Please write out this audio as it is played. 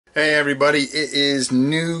Hey everybody, it is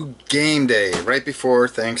new game day, right before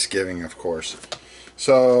Thanksgiving, of course.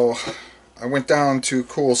 So I went down to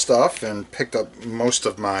Cool Stuff and picked up most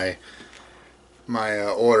of my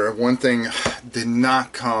order. One thing did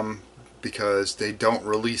not come because they don't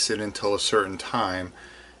release it until a certain time,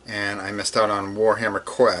 and I missed out on Warhammer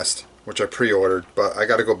Quest, which I pre-ordered, but I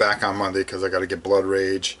got to go back on Monday because I got to get Blood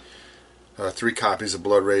Rage, 3 copies of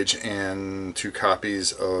Blood Rage and 2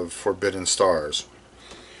 copies of Forbidden Stars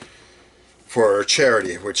for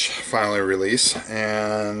charity, which finally released,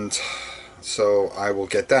 and so I will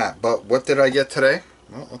get that. But what did I get today?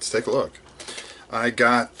 Well, let's take a look. I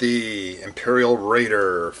got the Imperial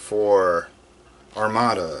Raider for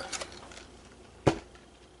Armada.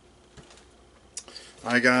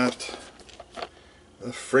 I got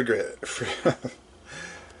the frigate.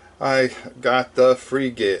 I got the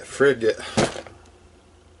frigate.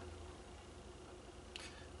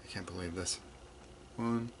 I can't believe this.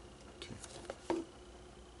 1, 2.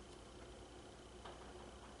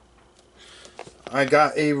 I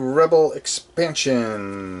got a Rebel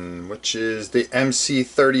expansion, which is the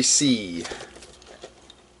MC-30C.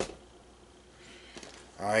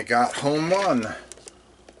 I got Home 1.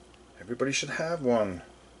 Everybody should have one,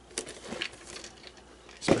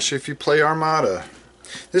 especially if you play Armada.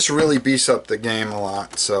 This really beefs up the game a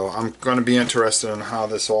lot, so I'm going to be interested in how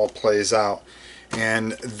this all plays out.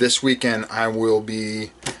 And this weekend I will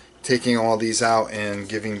be taking all these out and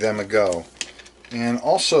giving them a go. And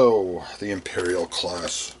also the Imperial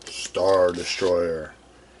class Star Destroyer.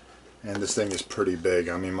 And this thing is pretty big.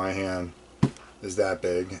 I mean, my hand is that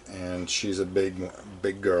big, and she's a big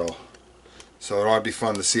girl. So it ought to be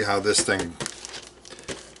fun to see how this thing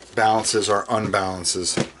balances or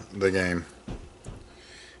unbalances the game.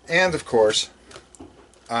 And of course,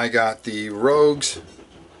 I got the Rogues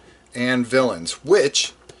and Villains,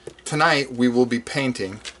 which tonight we will be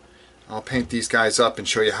painting. I'll paint these guys up and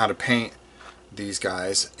show you how to paint these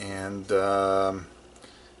guys, and that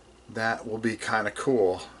will be kind of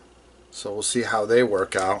cool. So we'll see how they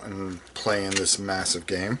work out and play in this massive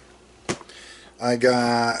game. I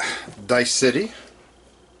got Dice City.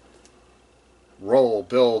 Roll,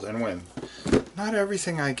 build, and win. Not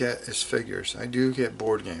everything I get is figures. I do get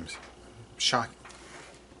board games. Shocking.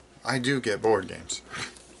 I do get board games.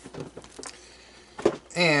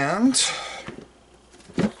 And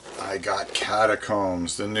I got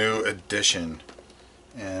Catacombs, the new edition.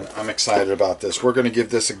 And I'm excited about this. We're going to give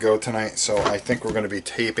this a go tonight, so I think we're going to be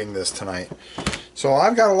taping this tonight. So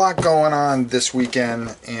I've got a lot going on this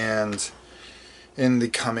weekend, and in the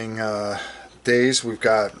coming days we've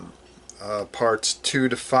got parts 2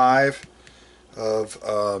 to 5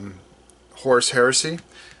 of Horus Heresy.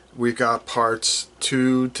 We've got parts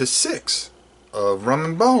 2 to 6 of Rum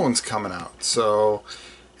and Bones coming out. So,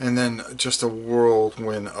 and then just a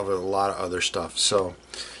whirlwind of a lot of other stuff. So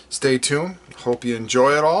stay tuned. Hope you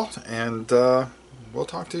enjoy it all, and we'll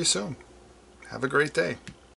talk to you soon. Have a great day.